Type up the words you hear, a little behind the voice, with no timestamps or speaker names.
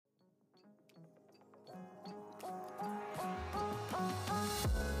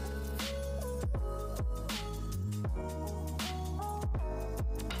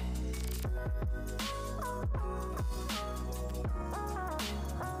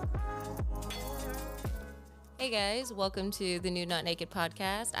Hey guys, welcome to the New Not Naked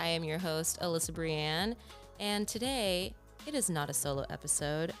podcast. I am your host, Alyssa Brienne, and today it is not a solo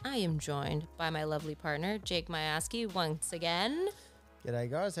episode. I am joined by my lovely partner, Jake Mayaski, once again.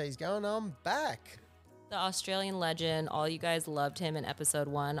 G'day guys, how's going? I'm back. The Australian legend. All you guys loved him in episode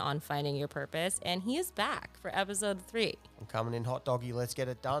 1 on Finding Your Purpose, and he is back for episode 3. I'm coming in hot doggy, let's get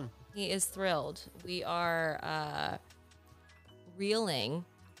it done. He is thrilled. We are reeling,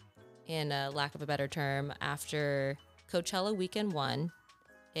 in a lack of a better term, after Coachella Weekend 1.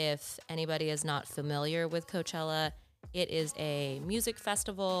 If anybody is not familiar with Coachella, it is a music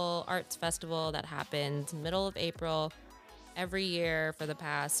festival, arts festival that happens middle of April every year for the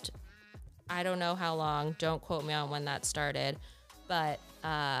past, I don't know how long, don't quote me on when that started, but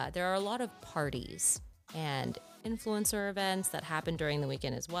there are a lot of parties and influencer events that happen during the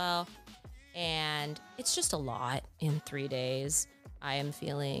weekend as well. And it's just a lot in 3 days. I am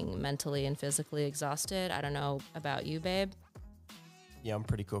feeling mentally and physically exhausted. I don't know about you, babe. Yeah, I'm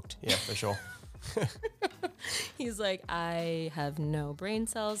pretty cooked. Yeah, for sure. He's like, I have no brain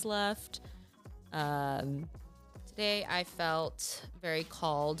cells left. Today I felt very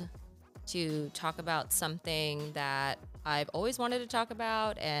called to talk about something that I've always wanted to talk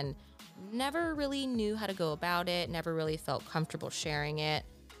about and never really knew how to go about it, never really felt comfortable sharing it.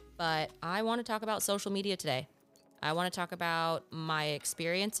 But I want to talk about social media today. I want to talk about my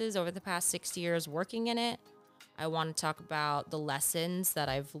experiences over the past 6 years working in it. I want to talk about the lessons that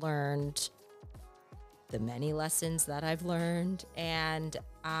I've learned, the many lessons that I've learned. And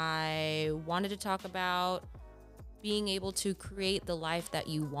I wanted to talk about being able to create the life that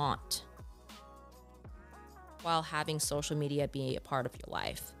you want while having social media be a part of your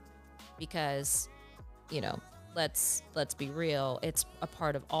life. Because, you know, let's be real, it's a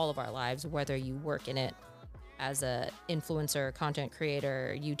part of all of our lives, whether you work in it as a influencer, content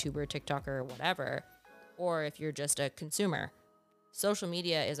creator, YouTuber, TikToker, whatever, or if you're just a consumer. Social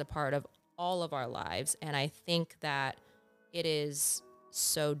media is a part of all of our lives, and I think that it is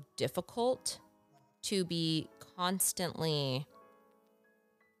so difficult to be constantly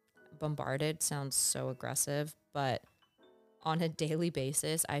bombarded. Sounds so aggressive, but on a daily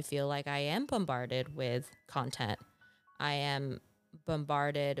basis, I feel like I am bombarded with content. I am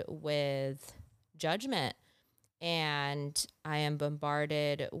bombarded with judgment, and I am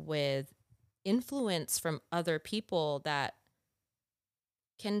bombarded with influence from other people that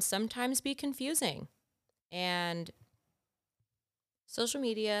can sometimes be confusing. And social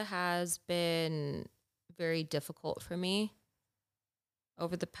media has been very difficult for me.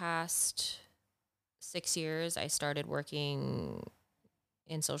 Over the past 6 years, I started working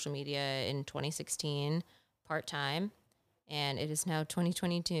in social media in 2016, part-time, and it is now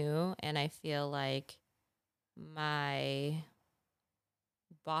 2022, and I feel like my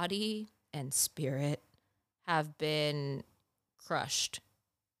body and spirit have been crushed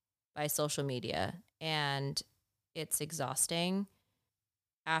by social media, and it's exhausting.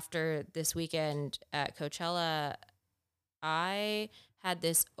 After this weekend at Coachella, I had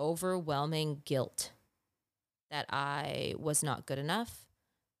this overwhelming guilt that I was not good enough,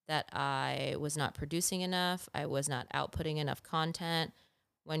 that I was not producing enough, I was not outputting enough content.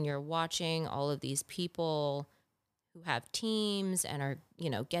 When you're watching all of these people who have teams and are, you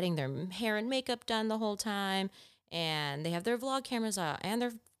know, getting their hair and makeup done the whole time, and they have their vlog cameras out, and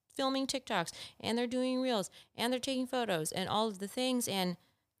they're filming TikToks, and they're doing reels, and they're taking photos, and all of the things. And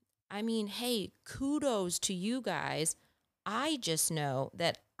I mean, hey, kudos to you guys. I just know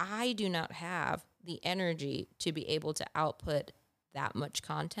that I do not have the energy to be able to output that much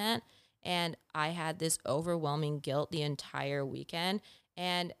content. And I had this overwhelming guilt the entire weekend.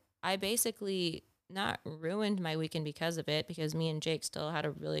 And I basically not ruined my weekend because of it, because me and Jake still had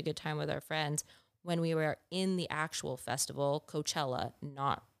a really good time with our friends when we were in the actual festival, Coachella,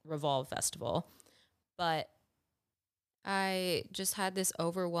 not Revolve Festival. But I just had this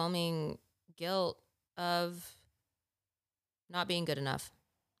overwhelming guilt of not being good enough,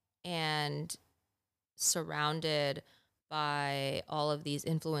 and surrounded by all of these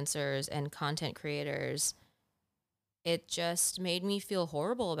influencers and content creators, it just made me feel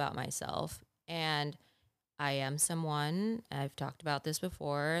horrible about myself. And I am someone, I've talked about this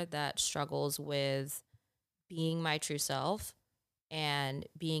before, that struggles with being my true self and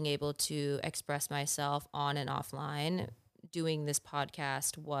being able to express myself on and offline. Doing this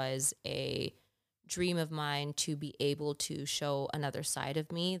podcast was a dream of mine, to be able to show another side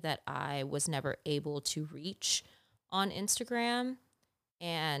of me that I was never able to reach on Instagram.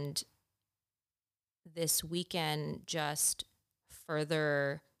 And this weekend just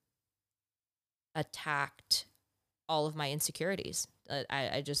further attacked all of my insecurities.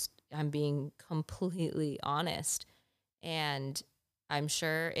 I'm being completely honest. And I'm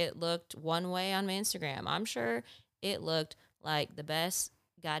sure it looked one way on my Instagram. I'm sure it looked like the best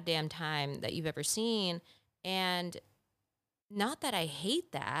goddamn time that you've ever seen. And not that I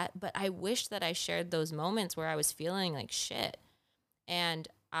hate that, but I wish that I shared those moments where I was feeling like shit. And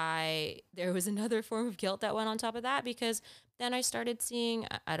there was another form of guilt that went on top of that, because then I started seeing,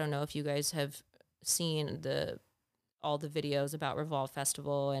 I don't know if you guys have seen all the videos about Revolve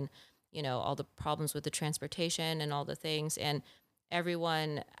Festival, and, all the problems with the transportation and all the things. And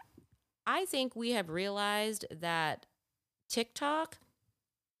everyone, I think we have realized that TikTok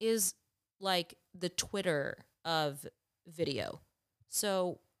is like the Twitter of video.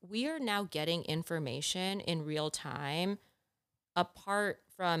 So we are now getting information in real time apart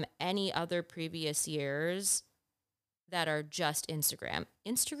from any other previous years that are just Instagram.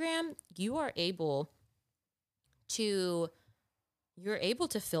 Instagram, you're able to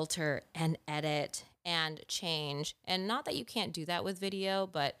filter and edit and change. And not that you can't do that with video,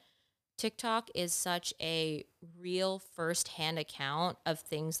 but TikTok is such a real first-hand account of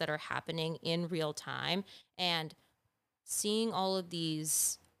things that are happening in real time. And seeing all of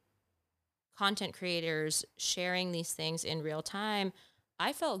these content creators sharing these things in real time,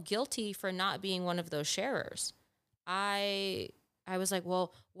 I felt guilty for not being one of those sharers. I was like,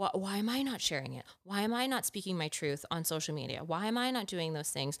 well, why am I not sharing it? Why am I not speaking my truth on social media? Why am I not doing those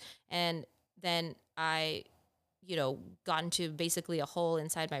things? And then I, got into basically a hole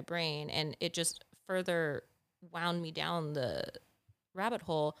inside my brain, and it just further wound me down the rabbit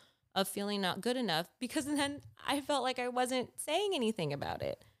hole of feeling not good enough, because then I felt like I wasn't saying anything about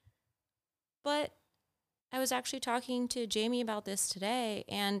it. But I was actually talking to Jamie about this today,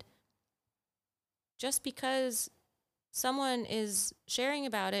 and just because someone is sharing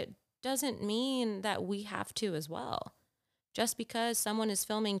about it doesn't mean that we have to as well. Just because someone is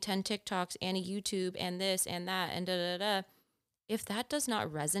filming 10 TikToks and a YouTube and this and that and da-da-da, if that does not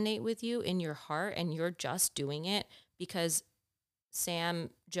resonate with you in your heart and you're just doing it because Sam,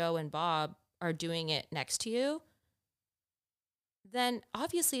 Joe, and Bob are doing it next to you, then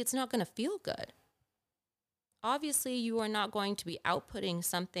obviously it's not going to feel good. Obviously, you are not going to be outputting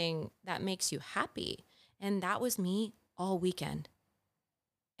something that makes you happy. And that was me all weekend.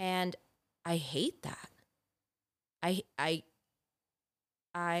 And I hate that.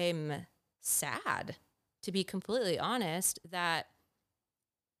 I'm sad, to be completely honest, that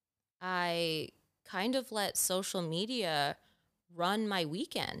I kind of let social media run my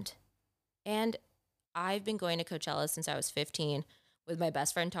weekend. And I've been going to Coachella since I was 15 with my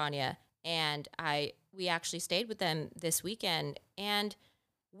best friend Tanya, and we actually stayed with them this weekend. And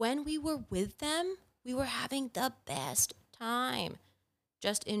when we were with them, we were having the best time,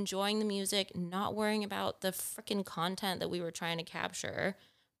 just enjoying the music, not worrying about the freaking content that we were trying to capture.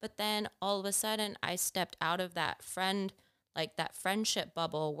 But then all of a sudden I stepped out of that friendship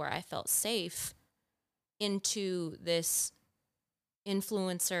bubble where I felt safe into this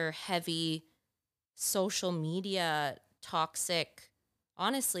influencer heavy, social media toxic,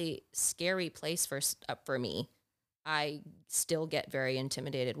 honestly scary place for me. I still get very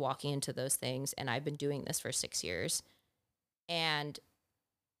intimidated walking into those things, and I've been doing this for 6 years. And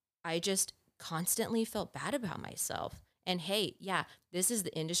I just constantly felt bad about myself. And hey, yeah, this is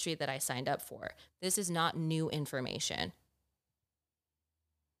the industry that I signed up for. This is not new information.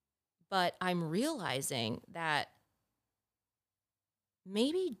 But I'm realizing that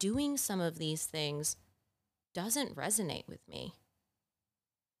maybe doing some of these things doesn't resonate with me.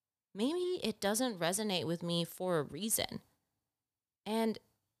 Maybe it doesn't resonate with me for a reason. And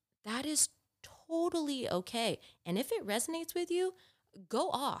that is totally okay. And if it resonates with you, go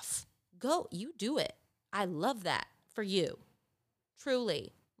off. You do it. I love that for you.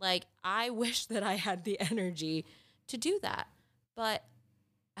 Truly. Like, I wish that I had the energy to do that. But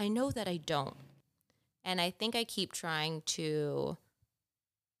I know that I don't. And I think I keep trying to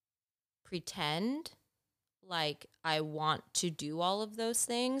pretend like I want to do all of those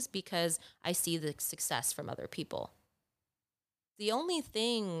things because I see the success from other people. The only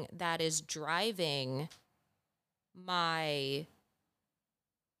thing that is driving my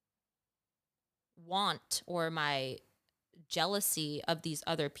want or my jealousy of these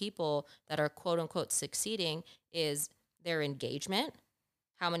other people that are quote unquote succeeding is their engagement,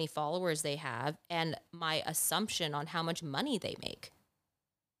 how many followers they have, and my assumption on how much money they make.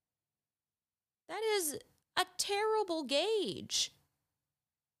 That is a terrible gauge.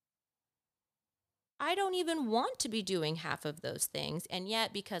 I don't even want to be doing half of those things. And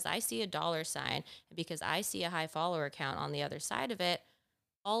yet, because I see a dollar sign and because I see a high follower count on the other side of it,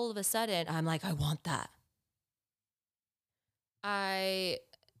 all of a sudden I'm like, I want that. I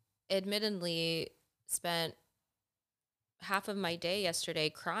admittedly spent half of my day yesterday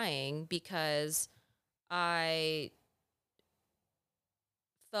crying because I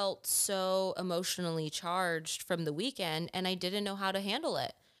felt so emotionally charged from the weekend and I didn't know how to handle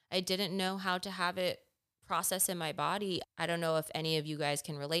it. I didn't know how to have it process in my body. I don't know if any of you guys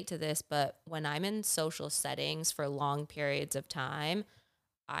can relate to this, but when I'm in social settings for long periods of time,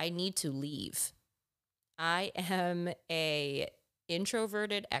 I need to leave. I am a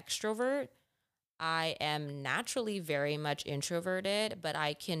introverted extrovert. I am naturally very much introverted, but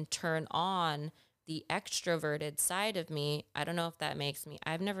I can turn on the extroverted side of me. I don't know if that makes me,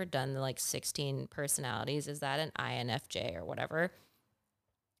 I've never done the like 16 personalities. Is that an INFJ or whatever?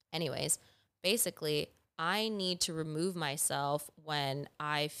 Anyways, basically, I need to remove myself when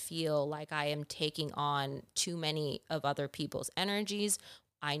I feel like I am taking on too many of other people's energies.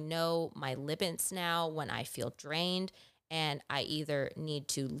 I know my limits now when I feel drained, and I either need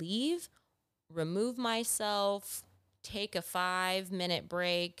to leave, remove myself, take a 5 minute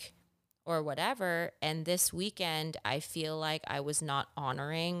break, or whatever. And this weekend, I feel like I was not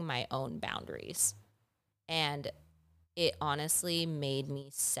honoring my own boundaries. And it honestly made me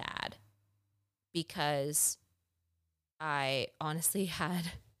sad because I honestly had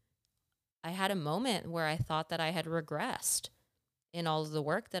a moment where I thought that I had regressed in all of the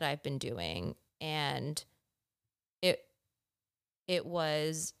work that I've been doing, and it it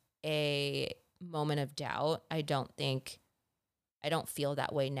was a moment of doubt. I don't feel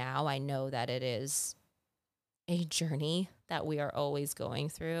that way now. I know that it is a journey that we are always going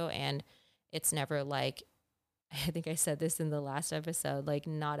through, and it's never like, I think I said this in the last episode, like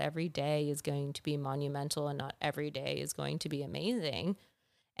not every day is going to be monumental and not every day is going to be amazing.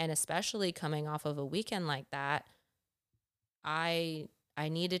 And especially coming off of a weekend like that, I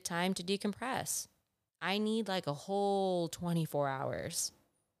needed time to decompress. I need like a whole 24 hours.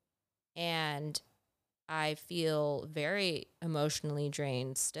 And I feel very emotionally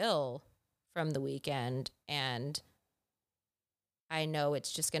drained still from the weekend, and I know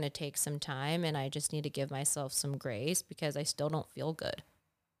it's just going to take some time and I just need to give myself some grace because I still don't feel good.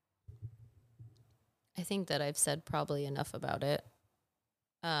 I think that I've said probably enough about it.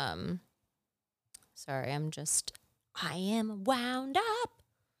 Um sorry, I am wound up.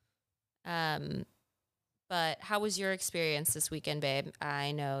 Um but how was your experience this weekend, babe?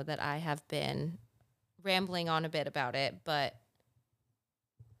 I know that I have been rambling on a bit about it, but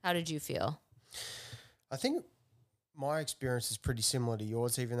how did you feel? I think my experience is pretty similar to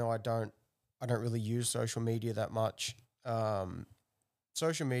yours, even though I don't really use social media that much. Um,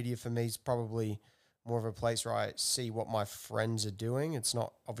 Social media for me is probably more of a place where I see what my friends are doing. It's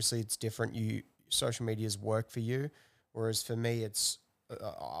not, obviously it's different. Social media's work for you, whereas for me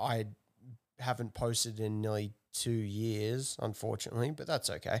I haven't posted in nearly 2 years, unfortunately, but that's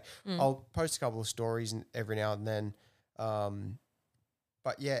okay. Mm. I'll post a couple of stories every now and then. Um,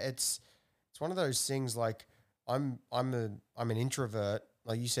 but yeah, it's one of those things. Like I'm an introvert.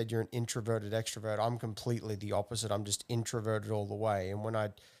 Like you said, you're an introverted extrovert. I'm completely the opposite. I'm just introverted all the way. And when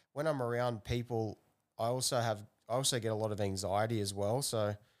I'm around people, I also get a lot of anxiety as well.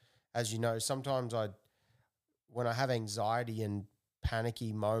 So as you know, sometimes I when I have anxiety and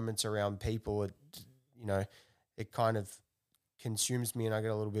panicky moments around people, you know, it kind of consumes me and I get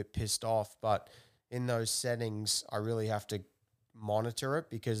a little bit pissed off. But in those settings, I really have to monitor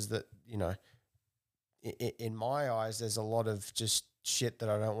it because in my eyes, there's a lot of just shit that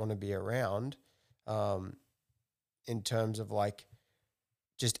I don't want to be around. Um, in terms of like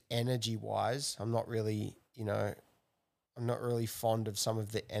just energy wise, I'm not really fond of some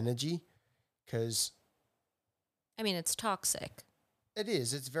of the energy because I mean, it's toxic. it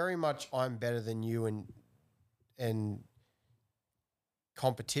is. It's very much I'm better than you and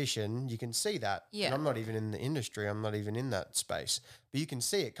competition. You can see that, and Yeah. I'm not even in the industry. I'm not even in that space, but you can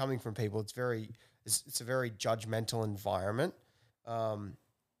see it coming from people. It's a very judgmental environment. Um,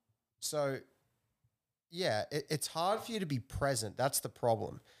 so yeah, it's hard for you to be present. That's the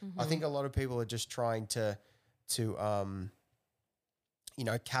problem. I Mm-hmm. think a lot of people are just trying to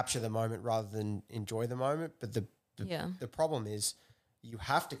capture the moment rather than enjoy the moment. But the, Yeah. the problem is you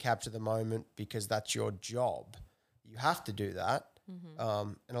have to capture the moment because that's your job. You have to do that.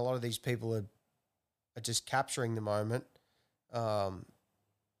 Mm-hmm. And a lot of these people are just capturing the moment. Um,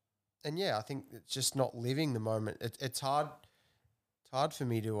 and yeah, I think it's just not living the moment. It's hard. It's hard for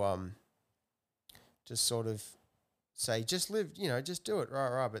me to just sort of say, just live, just do it,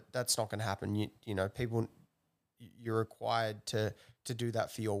 right. But that's not going to happen. People, you're required to do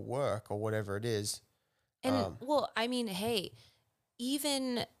that for your work or whatever it is. And well, I mean, hey,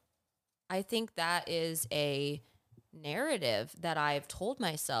 even I think that is a narrative that I've told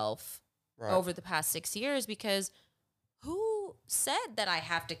myself Right. over the past 6 years, because who said that I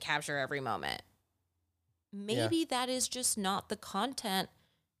have to capture every moment? Yeah. Maybe that is just not the content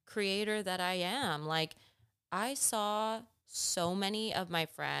creator that I am. Like, I saw so many of my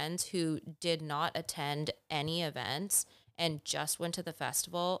friends who did not attend any events and just went to the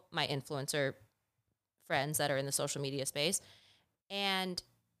festival, my influencer friends that are in the social media space, and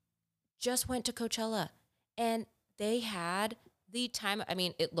just went to Coachella. And they had the time. I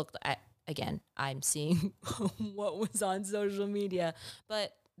mean, it looked, again, I'm seeing what was on social media,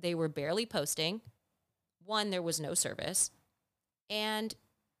 but they were barely posting. One, there was no service. And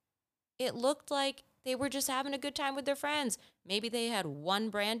it looked like they were just having a good time with their friends. Maybe they had one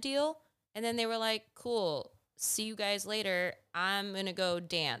brand deal and then they were like, cool, see you guys later. I'm going to go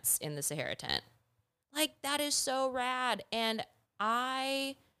dance in the Sahara tent. Like, that is so rad. And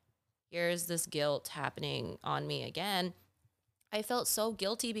here's this guilt happening on me again. I felt so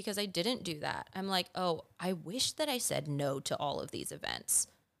guilty because I didn't do that. I'm like, oh, I wish that I said no to all of these events.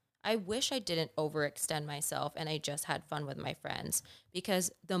 I wish I didn't overextend myself and I just had fun with my friends,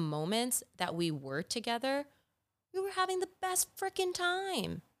 because the moments that we were together, we were having the best freaking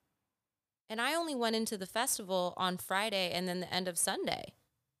time. And I only went into the festival on Friday and then the end of Sunday.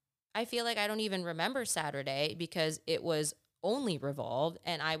 I feel like I don't even remember Saturday because it was only revolved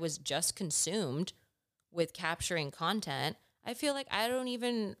and I was just consumed with capturing content. I feel like I don't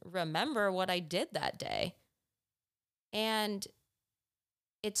even remember what I did that day. And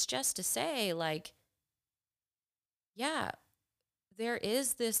it's just to say, like, yeah, there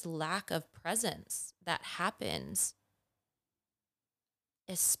is this lack of presence that happens,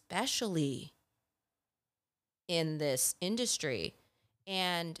 especially in this industry.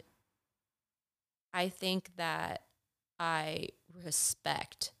 And I think that I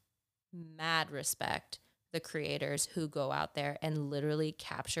respect, mad respect, the creators who go out there and literally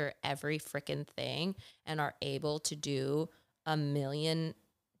capture every freaking thing and are able to do a million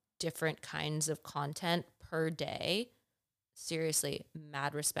different kinds of content per day. Seriously,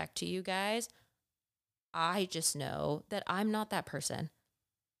 mad respect to you guys. I just know that I'm not that person.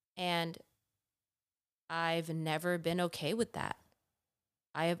 And I've never been okay with that.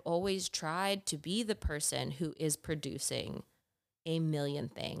 I have always tried to be the person who is producing a million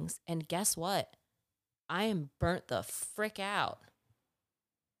things. And guess what? I am burnt the frick out.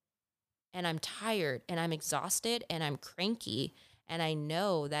 And I'm tired and I'm exhausted and I'm cranky. And I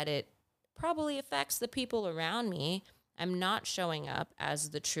know that it probably affects the people around me. I'm not showing up as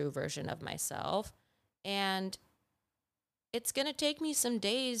the true version of myself. And it's going to take me some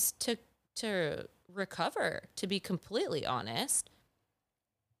days to recover, to be completely honest.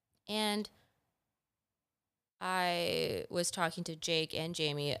 And I was talking to Jake and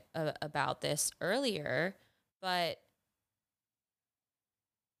Jamie about this earlier, but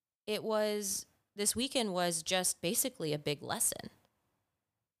this weekend was just basically a big lesson.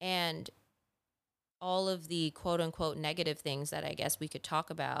 And all of the quote unquote negative things that I guess we could talk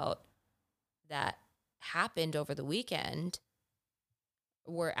about that happened over the weekend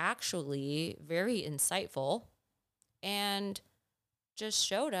were actually very insightful and just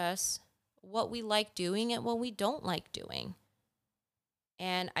showed us what we like doing and what we don't like doing.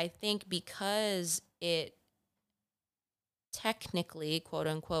 And I think because it technically, quote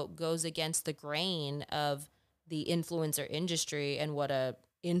unquote, goes against the grain of the influencer industry and what a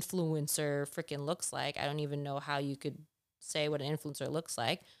influencer freaking looks like. I don't even know how you could say what an influencer looks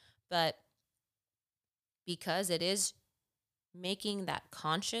like, but because it is making that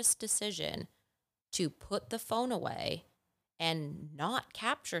conscious decision to put the phone away and not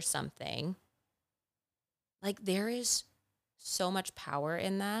capture something, like, there is so much power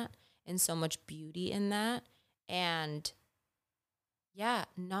in that and so much beauty in that. And yeah,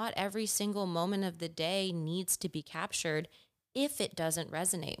 not every single moment of the day needs to be captured if it doesn't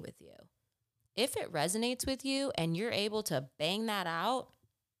resonate with you. If it resonates with you and you're able to bang that out,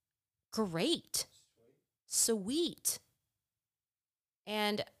 great. Sweet.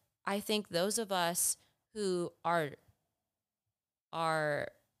 And I think those of us who are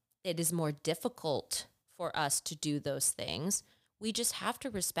it is more difficult for us to do those things, we just have to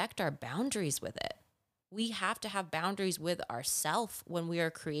respect our boundaries with it. We have to have boundaries with ourselves when we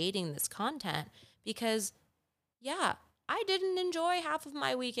are creating this content, because yeah, I didn't enjoy half of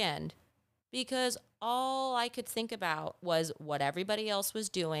my weekend because all I could think about was what everybody else was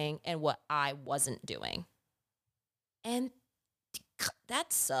doing and what I wasn't doing. And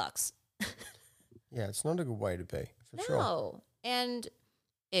that sucks. Yeah, it's not a good way to be, for sure. No. And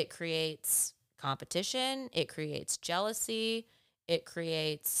it creates competition. It creates jealousy. It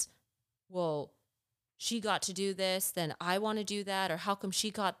creates, well, she got to do this, then I want to do that, or how come she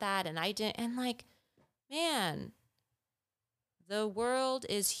got that and I didn't? And like, man, the world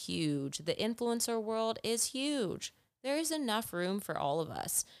is huge. The influencer world is huge. There is enough room for all of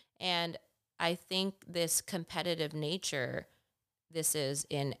us. And I think this competitive nature, this is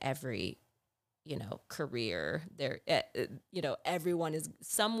in every, career.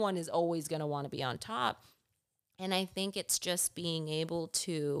 Someone is always going to want to be on top. And I think it's just being able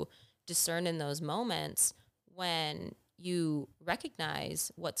to discern in those moments when you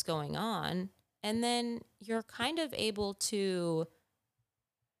recognize what's going on, and then you're kind of able to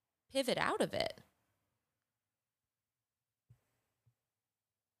pivot out of it.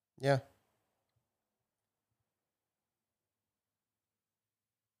 Yeah.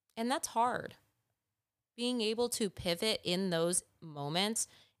 And that's hard. Being able to pivot in those moments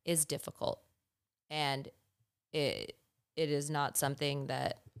is difficult. And it is not something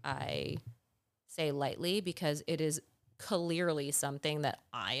that I say lightly, because it is clearly something that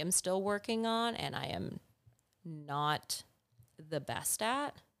I am still working on and I am not the best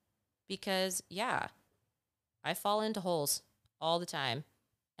at, because I fall into holes all the time,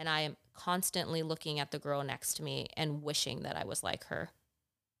 and I am constantly looking at the girl next to me and wishing that I was like her.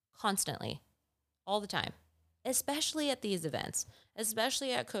 Constantly. All the time. Especially at these events,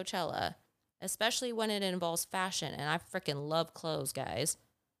 especially at Coachella, especially when it involves fashion, and I freaking love clothes, guys.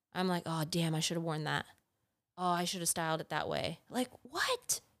 I'm like, oh, damn, I should have worn that. Oh, I should have styled it that way. Like,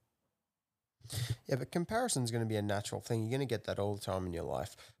 what? Yeah, but comparison is going to be a natural thing. You're going to get that all the time in your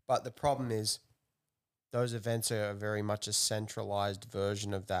life. But the problem is those events are very much a centralized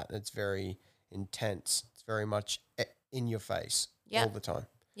version of that. And it's very intense. It's very much in your face all the time.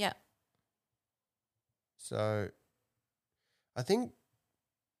 Yeah. So I think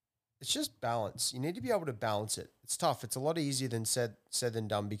it's just balance. You need to be able to balance it. It's tough. It's a lot easier than said than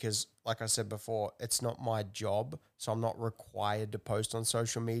done, because, like I said before, it's not my job, so I'm not required to post on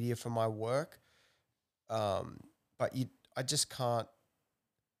social media for my work. But I just can't.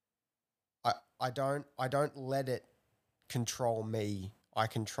 I don't let it control me. I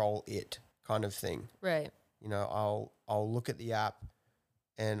control it, kind of thing. Right. I'll look at the app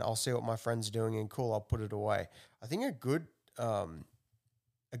and I'll see what my friend's doing, and cool, I'll put it away. I think a good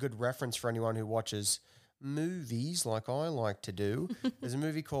reference for anyone who watches movies like I like to do, there's a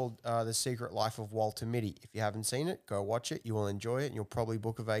movie called The Secret Life of Walter Mitty. If you haven't seen it, go watch it. You will enjoy it, and you'll probably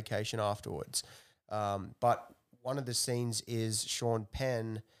book a vacation afterwards. But one of the scenes is Sean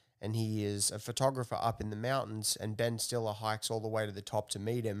Penn, and he is a photographer up in the mountains, and Ben Stiller hikes all the way to the top to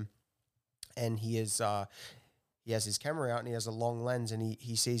meet him. And he has his camera out, and he has a long lens, and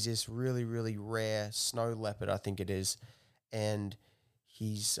he sees this really, really rare snow leopard, I think it is. And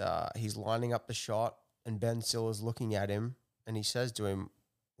he's lining up the shot, and Ben Stiller's looking at him, and he says to him,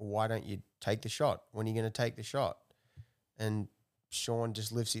 "Why don't you take the shot? When are you going to take the shot?" And Sean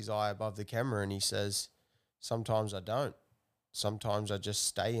just lifts his eye above the camera, and he says, "Sometimes I don't. Sometimes I just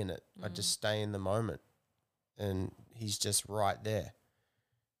stay in it. I just stay in the moment." And he's just right there.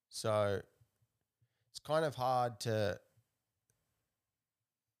 So it's kind of hard to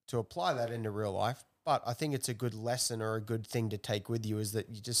apply that into real life, but I think it's a good lesson, or a good thing to take with you, is that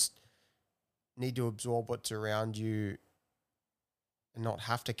you just need to absorb what's around you and not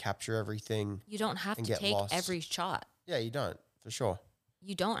have to capture everything. You don't have to take every shot. Yeah, you don't, for sure.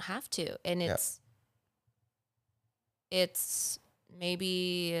 You don't have to. And it's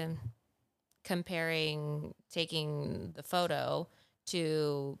maybe comparing taking the photo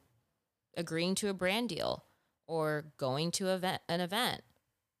to agreeing to a brand deal or going to an event.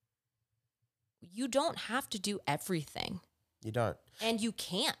 You don't have to do everything. You don't. And you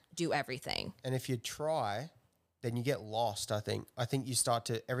can't do everything. And if you try, then you get lost, I think. I think you start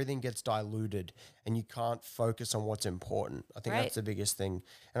to, everything gets diluted, and you can't focus on what's important. I think that's the biggest thing.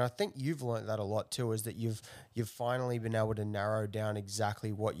 And I think you've learned that a lot too, is that you've finally been able to narrow down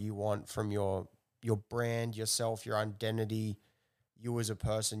exactly what you want from your brand, yourself, your identity, you as a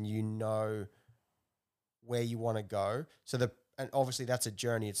person. You know where you want to go. And obviously that's a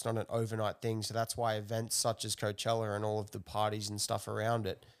journey. It's not an overnight thing. So that's why events such as Coachella and all of the parties and stuff around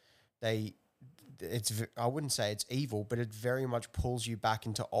it, I wouldn't say it's evil, but it very much pulls you back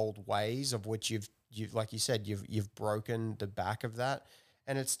into old ways of which you've like you said, you've broken the back of that,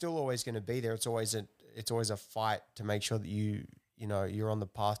 and it's still always going to be there. It's always a fight to make sure that you're on the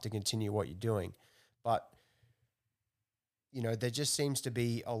path to continue what you're doing. But there just seems to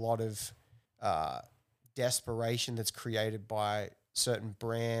be a lot of desperation that's created by certain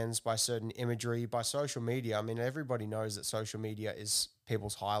brands, by certain imagery, by social media. I mean, everybody knows that social media is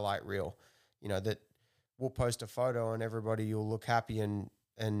people's highlight reel. That we'll post a photo and everybody will look happy and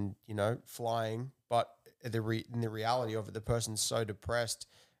flying, but in the reality of it, the person's so depressed,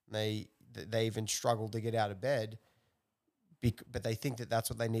 they even struggle to get out of bed, but they think that that's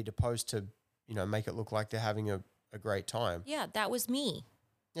what they need to post to, make it look like they're having a great time. Yeah, that was me.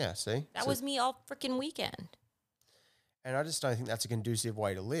 Yeah, see? That was me all freaking weekend. And I just don't think that's a conducive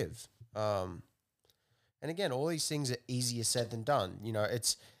way to live. And again, all these things are easier said than done.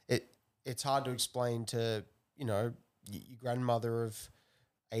 It's hard to explain to, your grandmother of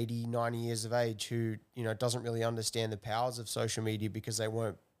 80, 90 years of age who, doesn't really understand the powers of social media because they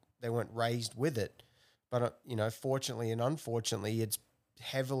weren't raised with it. But, fortunately and unfortunately, it's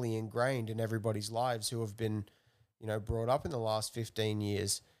heavily ingrained in everybody's lives who have been, brought up in the last 15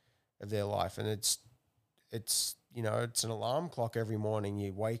 years of their life. And it's an alarm clock every morning.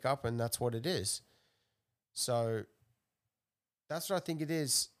 You wake up and that's what it is. So that's what I think it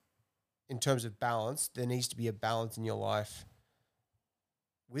is in terms of balance. There needs to be a balance in your life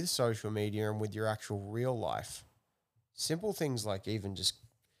with social media and with your actual real life. Simple things like even just,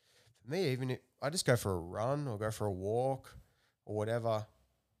 for me, even if I just go for a run or go for a walk or whatever,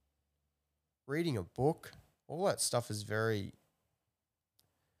 reading a book, all that stuff is very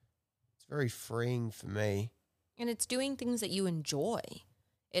freeing for me. And it's doing things that you enjoy.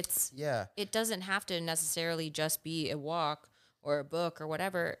 It doesn't have to necessarily just be a walk or a book or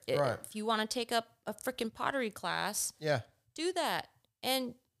whatever. Right. If you want to take up a freaking pottery class, do that.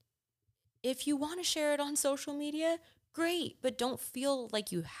 And if you want to share it on social media, great, but don't feel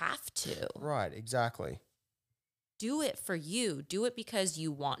like you have to. Right, exactly. Do it for you. Do it because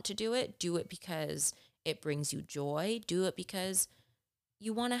you want to do it. Do it because it brings you joy. Do it because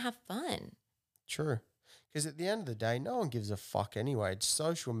you want to have fun. True. Because at the end of the day, no one gives a fuck anyway. It's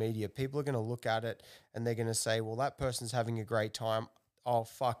social media. People are going to look at it and they're going to say, well, that person's having a great time. Oh,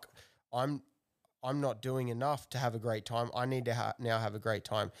 fuck. I'm not doing enough to have a great time. I need to now have a great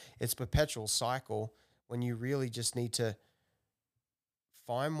time. It's a perpetual cycle when you really just need to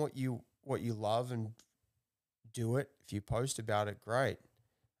find what you love and do it. If you post about it, great.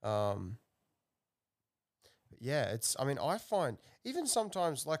 Yeah, I find even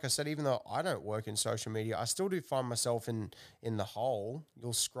sometimes, like I said, even though I don't work in social media, I still do find myself in the hole.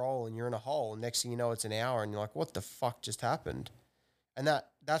 You'll scroll and you're in a hole, and next thing you know, it's an hour, and you're like, what the fuck just happened? And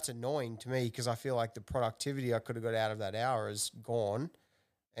that's annoying to me because I feel like the productivity I could have got out of that hour is gone,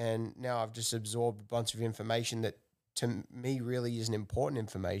 and now I've just absorbed a bunch of information that to me really isn't important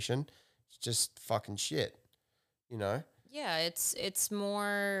information. It's just fucking shit, Yeah, it's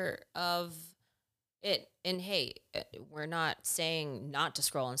more of it. And hey, we're not saying not to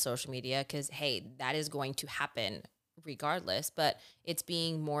scroll on social media because, hey, that is going to happen regardless, but it's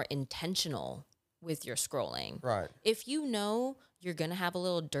being more intentional with your scrolling. Right. If you know you're going to have a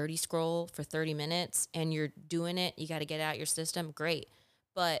little dirty scroll for 30 minutes and you're doing it, you got to get out your system, great.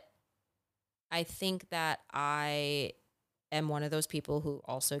 But I think that I am one of those people who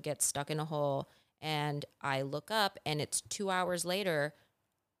also gets stuck in a hole, and I look up and it's 2 hours later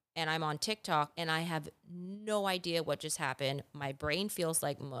and I'm on TikTok and I have no idea what just happened. My brain feels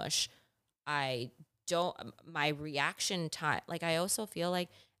like mush. My reaction time, like I also feel like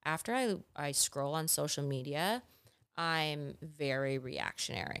after I scroll on social media, I'm very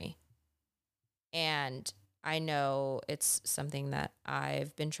reactionary. And I know it's something that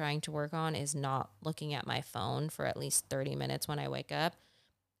I've been trying to work on is not looking at my phone for at least 30 minutes when I wake up.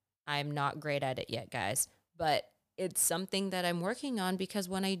 I'm not great at it yet, guys, but it's something that I'm working on because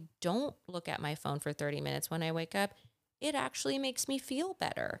when I don't look at my phone for 30 minutes when I wake up, it actually makes me feel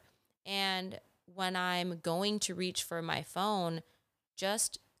better. And when I'm going to reach for my phone,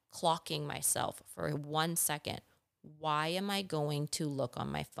 just clocking myself for 1 second, why am I going to look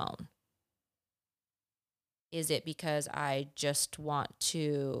on my phone? Is it because I just want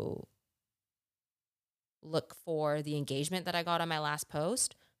to look for the engagement that I got on my last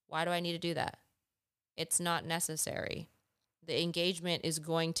post? Why do I need to do that? It's not necessary. The engagement is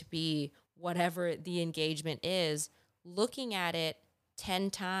going to be whatever the engagement is. Looking at it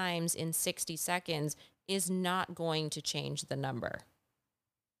 10 times in 60 seconds is not going to change the number.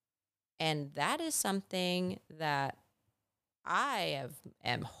 And that is something that I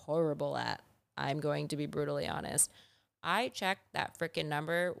am horrible at. I'm going to be brutally honest. I check that freaking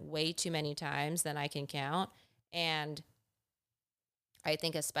number way too many times than I can count. And I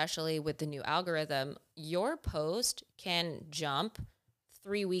think especially with the new algorithm, your post can jump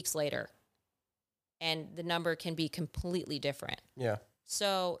 3 weeks later and the number can be completely different. Yeah.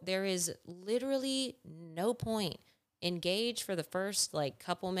 So there is literally no point. Engage for the first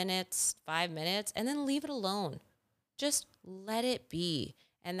couple minutes, 5 minutes, and then leave it alone. Just let it be.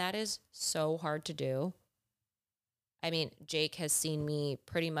 And that is so hard to do. I mean, Jake has seen me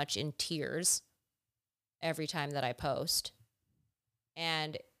pretty much in tears every time that I post.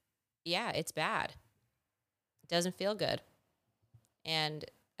 And yeah, it's bad. It doesn't feel good. And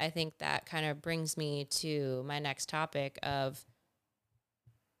I think that kind of brings me to my next topic of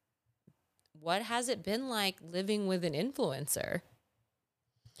what has it been like living with an influencer?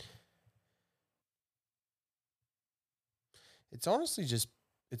 It's honestly just,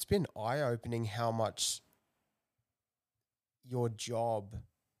 it's been eye-opening how much your job,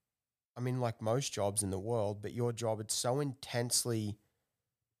 I mean, like most jobs in the world, but your job, it's so intensely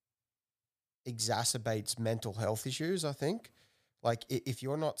exacerbates mental health issues, I think. Like if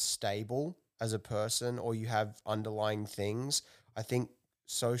you're not stable as a person or you have underlying things, I think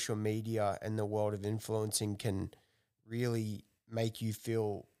social media and the world of influencing can really make you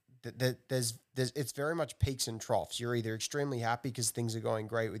feel that there's it's very much peaks and troughs. You're either extremely happy because things are going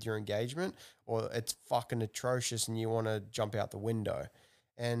great with your engagement, or it's fucking atrocious and you want to jump out the window.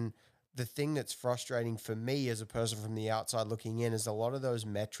 And the thing that's frustrating for me as a person from the outside looking in is a lot of those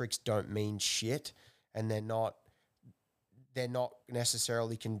metrics don't mean shit, and they're not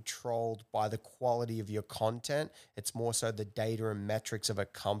necessarily controlled by the quality of your content. It's more so the data and metrics of a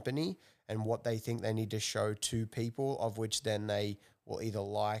company and what they think they need to show to people, of which then they will either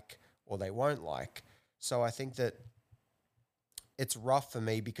like or they won't like. So I think that it's rough for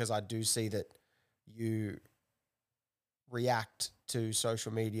me because I do see that you react to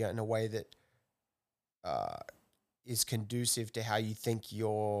social media in a way that uh, is conducive to how you think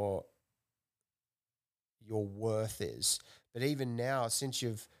your worth is. But even now, since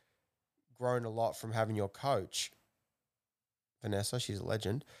you've grown a lot from having your coach, Vanessa, she's a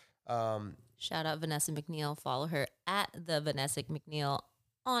legend. Shout out Vanessa McNeil. Follow her at the Vanessa McNeil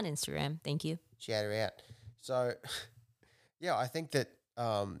on Instagram. Thank you. Shout her out. So, yeah, I think that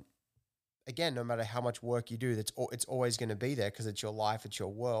again, no matter how much work you do, it's always going to be there because it's your life, it's your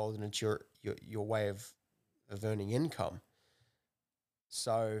world, and it's your way of earning income.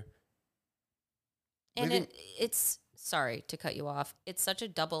 So, And it's sorry to cut you off. It's such a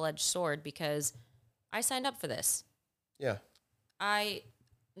double-edged sword because I signed up for this. yeah,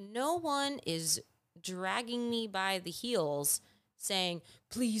 No one is dragging me by the heels saying,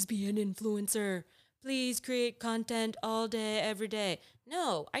 please be an influencer. Please create content all day, every day.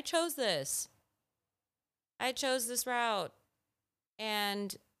 No, I chose this. I chose this route.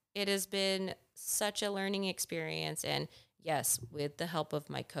 And it has been such a learning experience. And yes, with the help of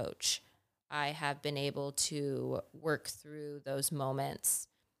my coach, I have been able to work through those moments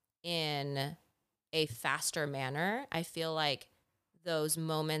in a faster manner. I feel like those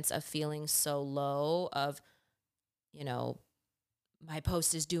moments of feeling so low of, you know, my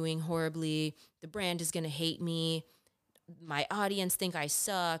post is doing horribly, the brand is going to hate me, my audience think I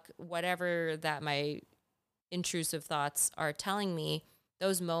suck, whatever that my intrusive thoughts are telling me,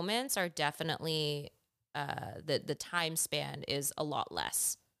 those moments are definitely the time span is a lot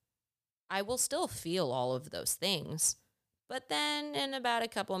less. I will still feel all of those things, but then in about a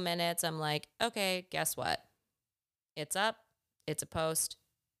couple minutes, I'm like, okay, guess what? It's up. It's a post.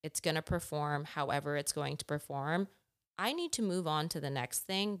 It's going to perform however it's going to perform. I need to move on to the next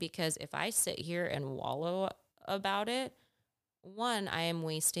thing because if I sit here and wallow about it, one, I am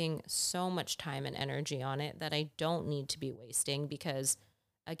wasting so much time and energy on it that I don't need to be wasting because,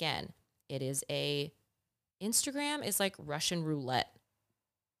 again, Instagram is like Russian roulette.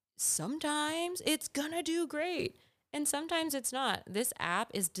 Sometimes it's gonna do great and sometimes it's not. This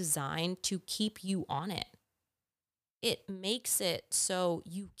app is designed to keep you on it. It makes it so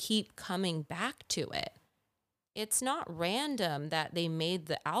you keep coming back to it. It's not random that they made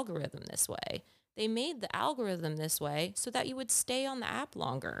the algorithm this way. They made the algorithm this way so that you would stay on the app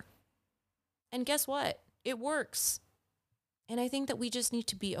longer. And guess what? It works. And I think that we just need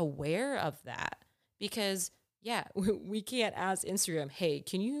to be aware of that because, yeah, we can't ask Instagram, hey,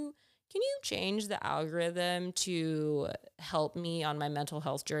 can you change the algorithm to help me on my mental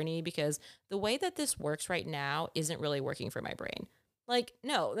health journey? Because the way that this works right now isn't really working for my brain. Like,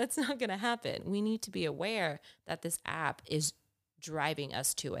 no, that's not going to happen. We need to be aware that this app is driving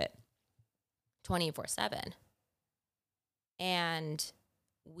us to it 24/7. And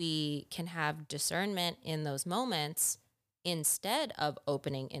we can have discernment in those moments instead of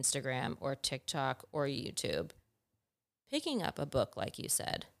opening Instagram or TikTok or YouTube, picking up a book, like you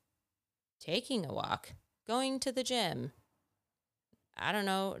said, taking a walk, going to the gym, I don't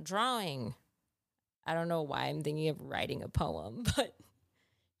know, drawing. I don't know why I'm thinking of writing a poem, but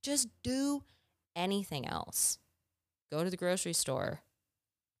just do anything else. Go to the grocery store,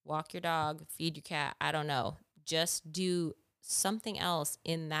 walk your dog, feed your cat. I don't know. Just do something else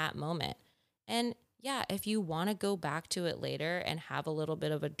in that moment. And yeah, if you want to go back to it later and have a little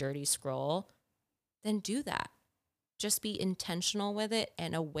bit of a dirty scroll, then do that. Just be intentional with it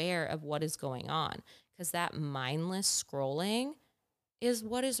and aware of what is going on, because that mindless scrolling is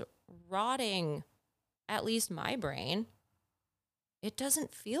what is rotting at least my brain. It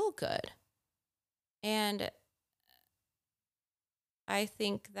doesn't feel good. And I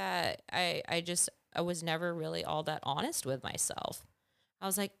think that I was never really all that honest with myself. I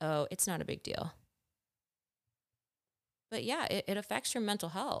was like, oh, it's not a big deal. But yeah, it affects your mental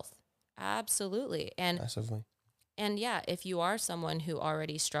health. Absolutely. Massively. And yeah, if you are someone who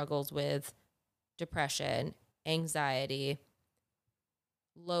already struggles with depression, anxiety,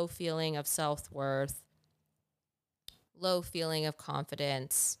 low feeling of self-worth, low feeling of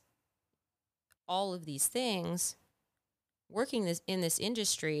confidence, all of these things, working in this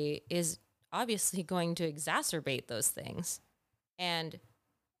industry is obviously going to exacerbate those things. And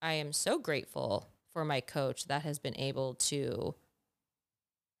I am so grateful for my coach that has been able to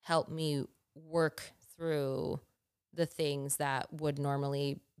help me work through the things that would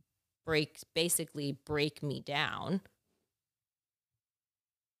normally basically break me down.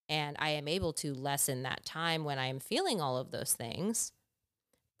 And I am able to lessen that time when I am feeling all of those things.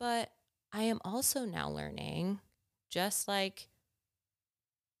 But I am also now learning, just like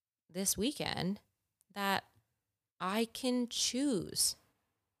this weekend, that I can choose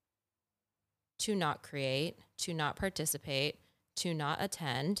to not create, to not participate, to not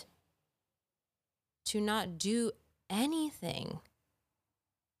attend, to not do anything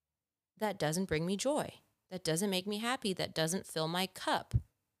that doesn't bring me joy, that doesn't make me happy, that doesn't fill my cup,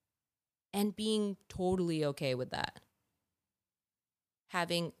 and being totally okay with that.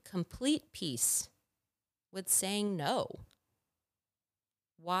 Having complete peace with saying no.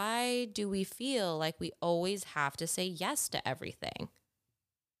 Why do we feel like we always have to say yes to everything?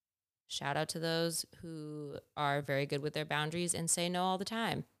 Shout out to those who are very good with their boundaries and say no all the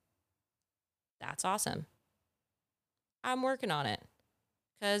time. That's awesome. I'm working on it.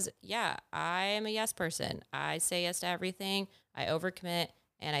 Because, yeah, I am a yes person. I say yes to everything. I overcommit.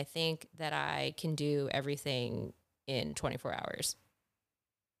 And I think that I can do everything in 24 hours.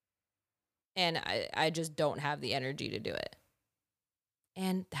 And I just don't have the energy to do it.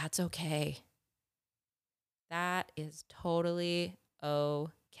 And that's okay. That is totally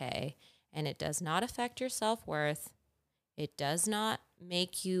okay. And it does not affect your self-worth. It does not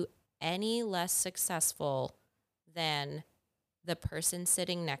make you any less successful than the person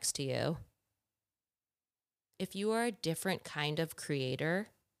sitting next to you. If you are a different kind of creator,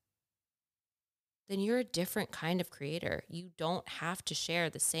 then you're a different kind of creator. You don't have to share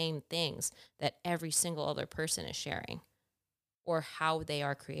the same things that every single other person is sharing or how they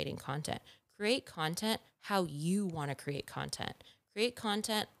are creating content. Create content how you want to create content. Create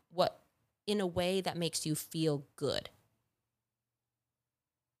content in a way that makes you feel good.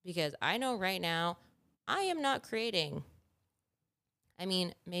 Because I know right now I am not creating. I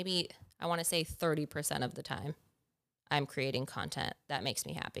mean, maybe I want to say 30% of the time I'm creating content that makes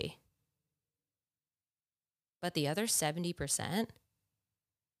me happy. But the other 70%,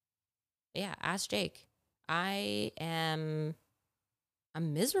 yeah, ask Jake. I'm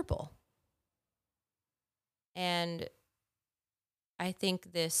miserable. And I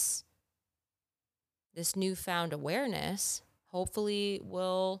think this newfound awareness hopefully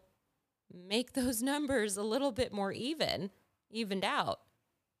will make those numbers a little bit more evened out.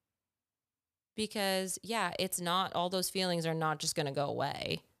 Because, yeah, it's not, all those feelings are not just going to go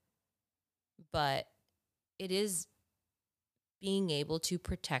away. But it is being able to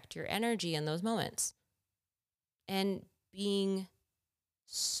protect your energy in those moments and being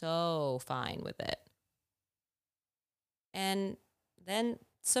so fine with it. And then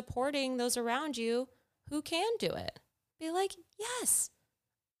supporting those around you who can do it. Be like, yes,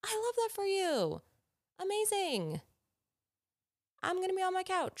 I love that for you. Amazing. I'm going to be on my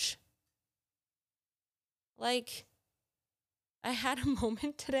couch. Like, I had a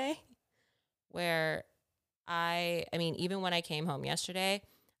moment today where I mean, even when I came home yesterday,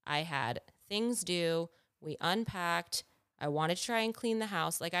 I had things due. We unpacked. I wanted to try and clean the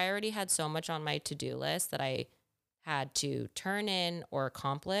house. Like, I already had so much on my to-do list that I had to turn in or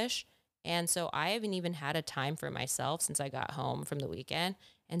accomplish. And so I haven't even had a time for myself since I got home from the weekend.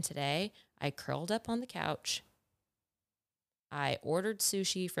 And today I curled up on the couch. I ordered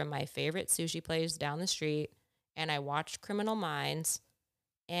sushi from my favorite sushi place down the street, and I watched Criminal Minds,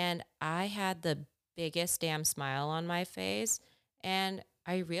 and I had the biggest damn smile on my face. And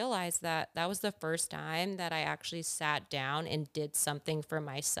I realized that that was the first time that I actually sat down and did something for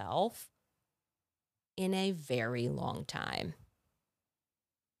myself in a very long time.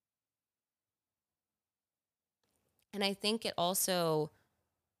 And I think it also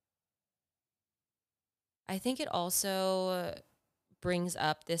I think it also brings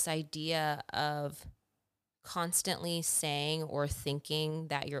up this idea of constantly saying or thinking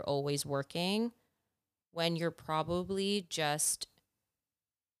that you're always working when you're probably just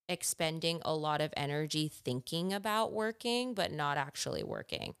expending a lot of energy thinking about working, but not actually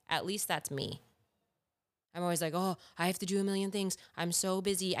working. At least that's me. I'm always like, oh, I have to do a million things. I'm so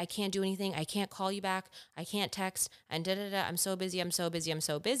busy. I can't do anything. I can't call you back. I can't text. And da da da. I'm so busy. I'm so busy. I'm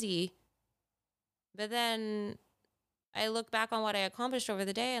so busy. But then I look back on what I accomplished over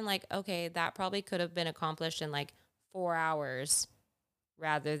the day and like, okay, that probably could have been accomplished in like 4 hours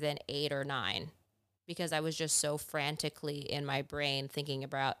rather than 8 or 9 because I was just so frantically in my brain thinking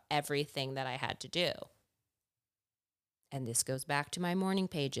about everything that I had to do. And this goes back to my morning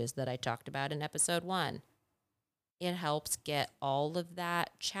pages that I talked about in episode 1. It helps get all of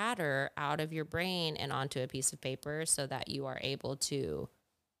that chatter out of your brain and onto a piece of paper so that you are able to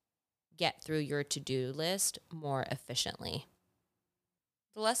get through your to-do list more efficiently.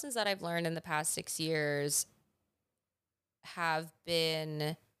 The lessons that I've learned in the past 6 years have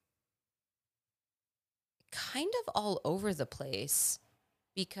been kind of all over the place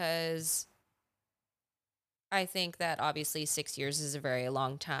because I think that obviously 6 years is a very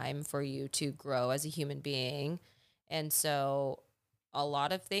long time for you to grow as a human being. And so a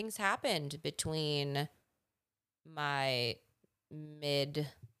lot of things happened between my mid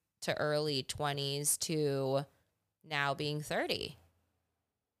to early 20s to now being 30.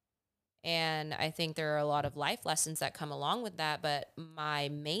 And I think there are a lot of life lessons that come along with that. But my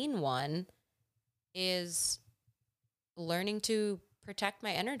main one is learning to protect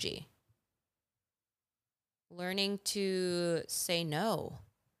my energy, learning to say no,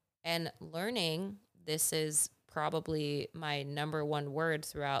 and learning, this is probably my number one word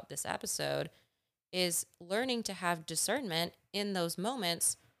throughout this episode, is learning to have discernment in those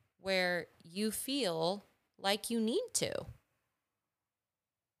moments where you feel like you need to.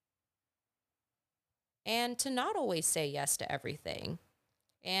 And to not always say yes to everything.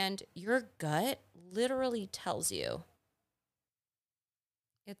 And your gut literally tells you.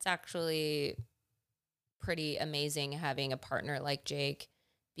 It's actually pretty amazing having a partner like Jake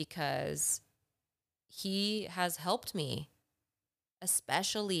because he has helped me,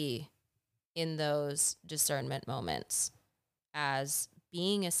 especially in those discernment moments, as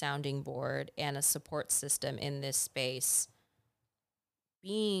being a sounding board and a support system in this space,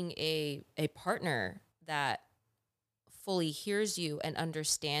 being a partner that fully hears you and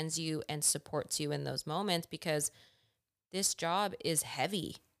understands you and supports you in those moments, because this job is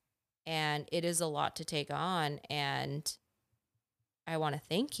heavy and it is a lot to take on. And I want to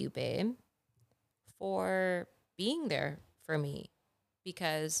thank you, babe, for being there for me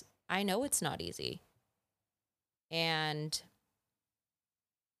because I know it's not easy. And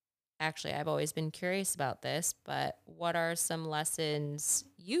actually, I've always been curious about this, but what are some lessons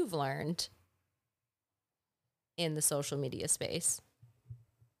you've learned in the social media space?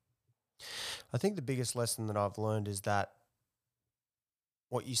 I think the biggest lesson that I've learned is that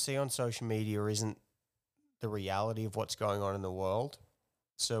what you see on social media isn't the reality of what's going on in the world.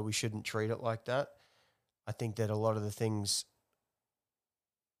 So we shouldn't treat it like that. I think that a lot of the things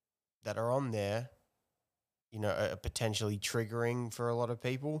that are on there, are potentially triggering for a lot of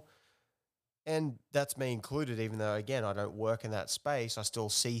people. And that's me included, even though, again, I don't work in that space. I still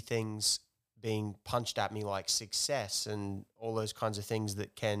see things being punched at me like success and all those kinds of things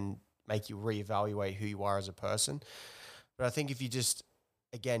that can make you reevaluate who you are as a person. But I think if you just,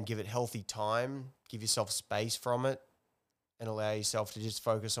 again, give it healthy time, give yourself space from it, and allow yourself to just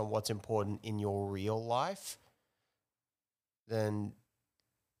focus on what's important in your real life, then,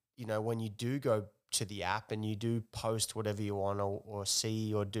 when you do go to the app and you do post whatever you want or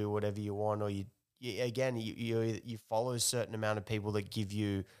see or do whatever you want, or you follow a certain amount of people that give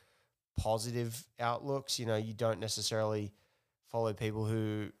you positive outlooks. You don't necessarily follow people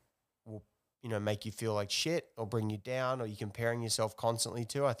who will, make you feel like shit or bring you down or you're comparing yourself constantly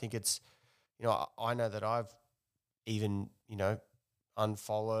to. I think it's, I know that I've even,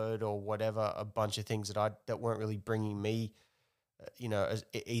 unfollowed or whatever, a bunch of things that weren't really bringing me, as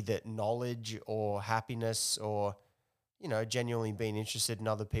either knowledge or happiness or, genuinely being interested in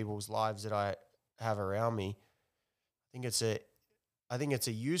other people's lives that I have around me. I think it's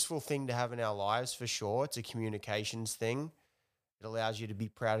a useful thing to have in our lives for sure. It's a communications thing. It allows you to be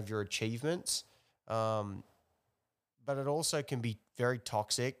proud of your achievements. But it also can be very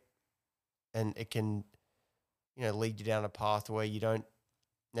toxic and it can, lead you down a path where you don't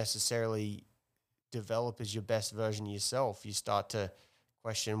necessarily develop as your best version of yourself. You start to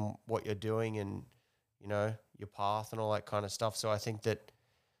question what you're doing and, your path and all that kind of stuff. So I think that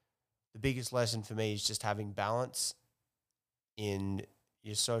the biggest lesson for me is just having balance in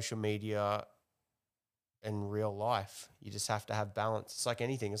your social media and real life. You just have to have balance. It's like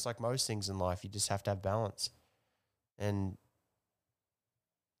anything. It's like most things in life. You just have to have balance. And,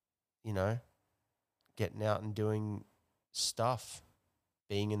 you know, getting out and doing stuff,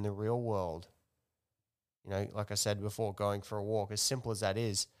 being in the real world. You know, like I said before, going for a walk, as simple as that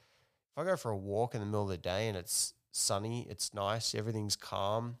is. If I go for a walk in the middle of the day and it's sunny, it's nice, everything's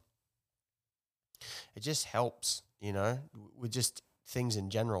calm, it just helps, you know, with just things in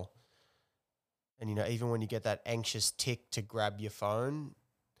general. And, you know, even when you get that anxious tick to grab your phone,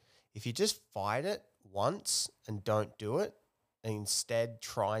 if you just fight it once and don't do it, and instead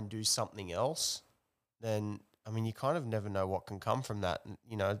try and do something else, then, I mean, you kind of never know what can come from that. And,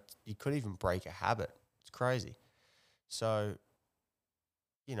 you know, you could even break a habit. It's crazy. So,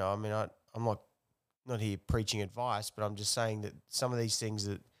 you know, I mean, I'm not here preaching advice, but I'm just saying that some of these things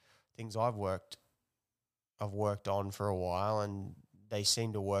I've worked on for a while, and they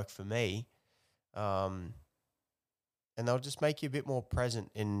seem to work for me. And they'll just make you a bit more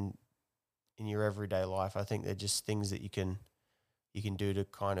present in your everyday life. I think they're just things that you can do to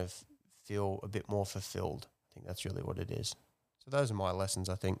kind of feel a bit more fulfilled. I think that's really what it is. So those are my lessons,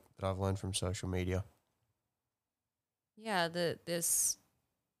 I think, that I've learned from social media. Yeah, this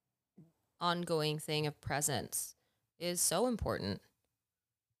ongoing thing of presence is so important.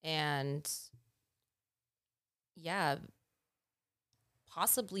 And yeah,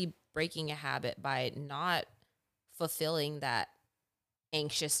 possibly breaking a habit by not fulfilling that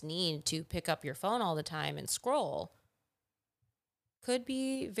anxious need to pick up your phone all the time and scroll could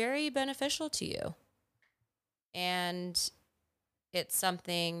be very beneficial to you. And it's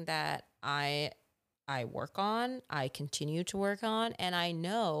something that I work on, I continue to work on, and I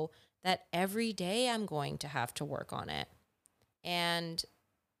know that every day I'm going to have to work on it. And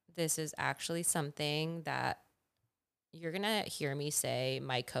this is actually something that you're going to hear me say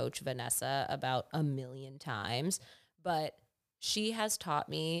my coach Vanessa about a million times, but she has taught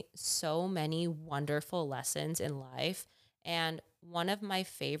me so many wonderful lessons in life. And one of my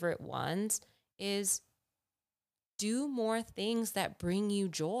favorite ones is do more things that bring you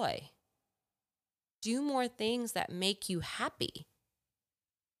joy. Do more things that make you happy.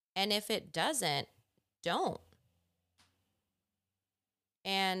 And if it doesn't, don't.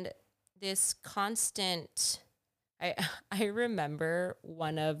 And this constant, I remember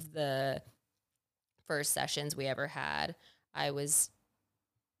one of the first sessions we ever had, I was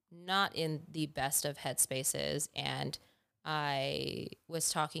not in the best of headspaces, and I was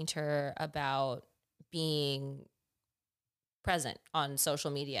talking to her about being present on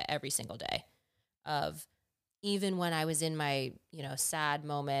social media every single day, of even when I was in my, sad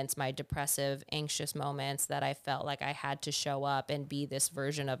moments, my depressive, anxious moments, that I felt like I had to show up and be this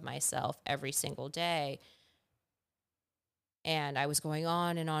version of myself every single day. And I was going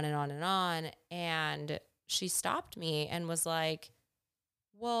on and on and on and on. And she stopped me and was like,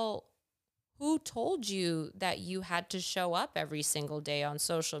 well, who told you that you had to show up every single day on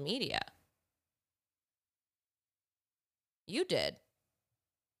social media? You did.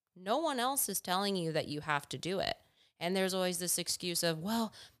 No one else is telling you that you have to do it. And there's always this excuse of,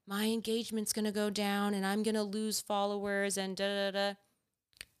 well, my engagement's going to go down and I'm going to lose followers and da da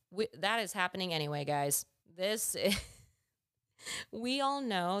da. That is happening anyway, guys. We all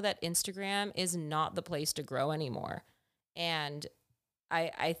know that Instagram is not the place to grow anymore. And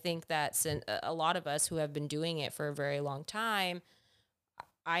I think that since a lot of us who have been doing it for a very long time,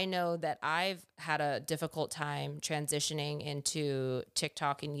 I know that I've had a difficult time transitioning into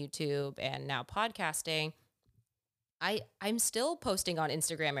TikTok and YouTube and now podcasting. I'm still posting on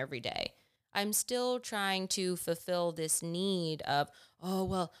Instagram every day. I'm still trying to fulfill this need of, oh,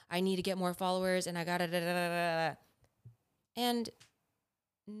 well, I need to get more followers and I got to. And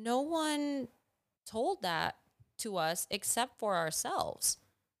no one told that to us except for ourselves.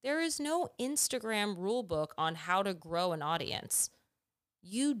 There is no Instagram rule book on how to grow an audience.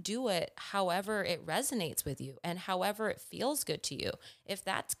 You do it however it resonates with you and however it feels good to you. If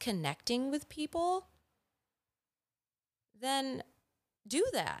that's connecting with people, then do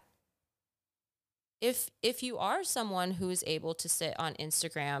that. If you are someone who's able to sit on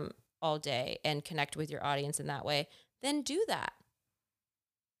Instagram all day and connect with your audience in that way, then do that.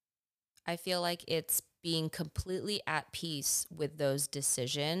 I feel like it's being completely at peace with those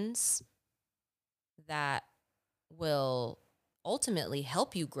decisions that will ultimately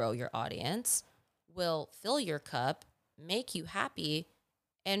help you grow your audience, will fill your cup, make you happy,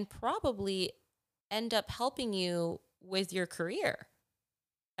 and probably end up helping you with your career.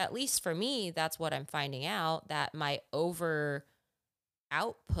 At least for me, that's what I'm finding out, that my over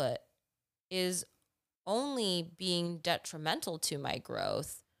output is only being detrimental to my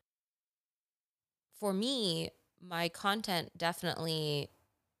growth. For me, my content definitely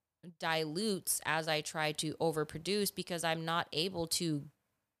dilutes as I try to overproduce because I'm not able to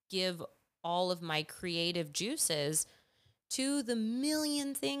give all of my creative juices to the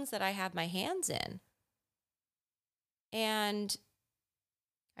million things that I have my hands in. And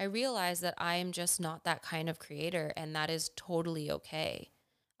I realize that I am just not that kind of creator, and that is totally okay.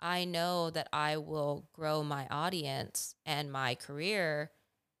 I know that I will grow my audience and my career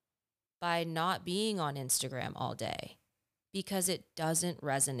by not being on Instagram all day because it doesn't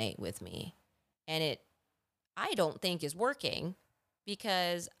resonate with me. And I don't think is working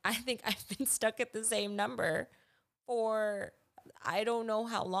because I think I've been stuck at the same number for I don't know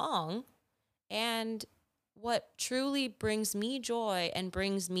how long. And what truly brings me joy and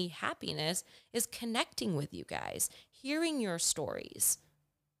brings me happiness is connecting with you guys, hearing your stories,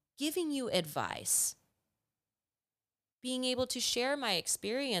 giving you advice, being able to share my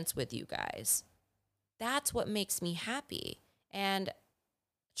experience with you guys. That's what makes me happy. And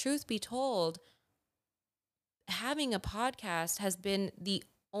truth be told, having a podcast has been the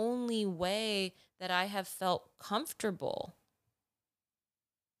only way that I have felt comfortable.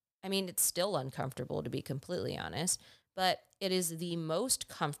 I mean, it's still uncomfortable, to be completely honest, but it is the most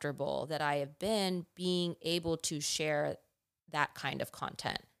comfortable that I have been being able to share that kind of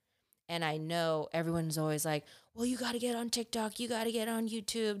content. And I know everyone's always like, well, you got to get on TikTok, you got to get on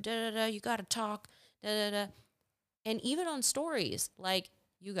YouTube, you got to talk, And even on stories, like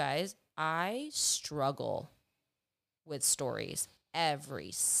you guys, I struggle with stories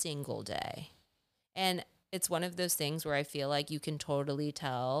every single day. And it's one of those things where I feel like you can totally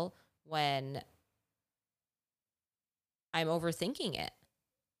tell when I'm overthinking it.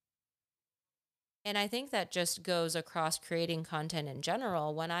 And I think that just goes across creating content in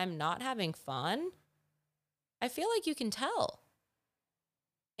general. When I'm not having fun, I feel like you can tell.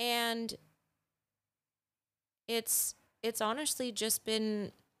 And it's honestly just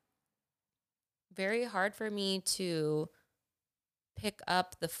been very hard for me to pick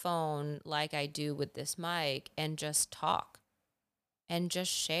up the phone like I do with this mic and just talk and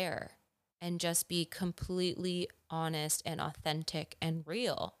just share and just be completely honest and authentic and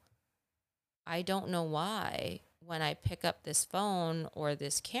real. I don't know why when I pick up this phone or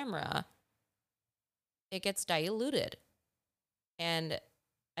this camera, it gets diluted and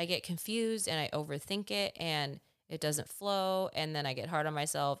I get confused and I overthink it and it doesn't flow. And then I get hard on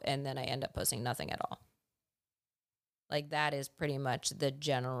myself and then I end up posting nothing at all. Like that is pretty much the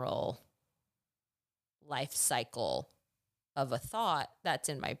general life cycle of a thought that's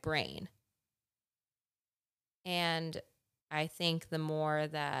in my brain. And I think the more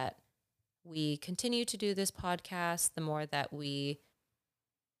that we continue to do this podcast, the more that we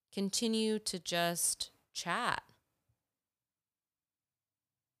continue to just chat,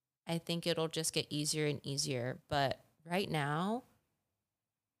 I think it'll just get easier and easier. But right now,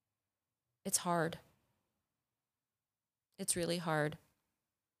 it's hard. It's really hard.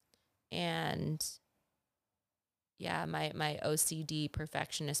 And yeah, my OCD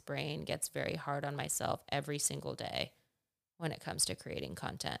perfectionist brain gets very hard on myself every single day when it comes to creating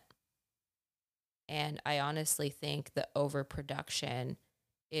content. And I honestly think the overproduction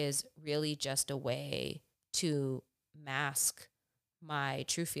is really just a way to mask my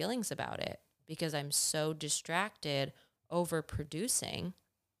true feelings about it because I'm so distracted overproducing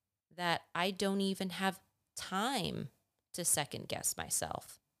that I don't even have time to second guess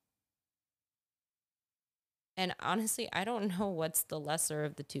myself. And honestly, I don't know what's the lesser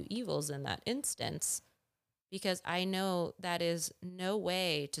of the two evils in that instance because I know that is no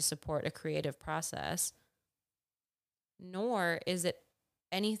way to support a creative process, nor is it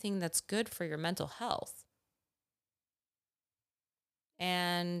anything that's good for your mental health.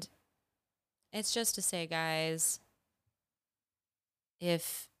 And it's just to say, guys,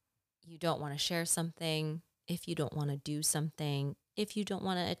 if you don't want to share something, if you don't want to do something, if you don't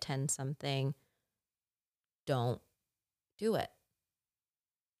want to attend something, don't do it.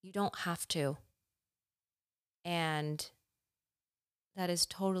 You don't have to. And that is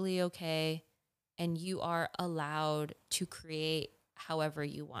totally okay. And you are allowed to create however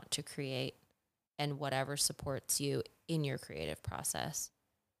you want to create and whatever supports you in your creative process.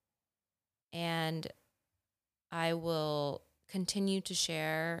 And I will continue to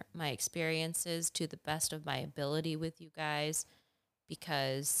share my experiences to the best of my ability with you guys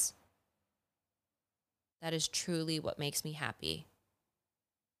because that is truly what makes me happy.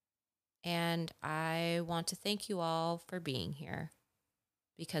 And I want to thank you all for being here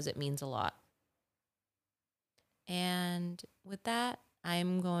because it means a lot. And with that,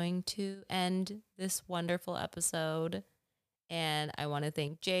 I'm going to end this wonderful episode. And I want to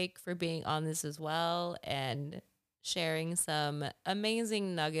thank Jake for being on this as well and sharing some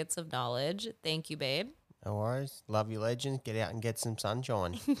amazing nuggets of knowledge. Thank you, babe. No worries. Love you, legends. Get out and get some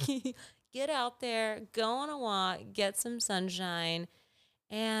sunshine. Get out there, go on a walk, get some sunshine.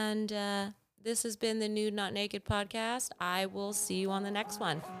 And this has been the Nude Not Naked podcast. I will see you on the next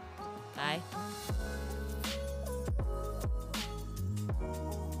one. Bye.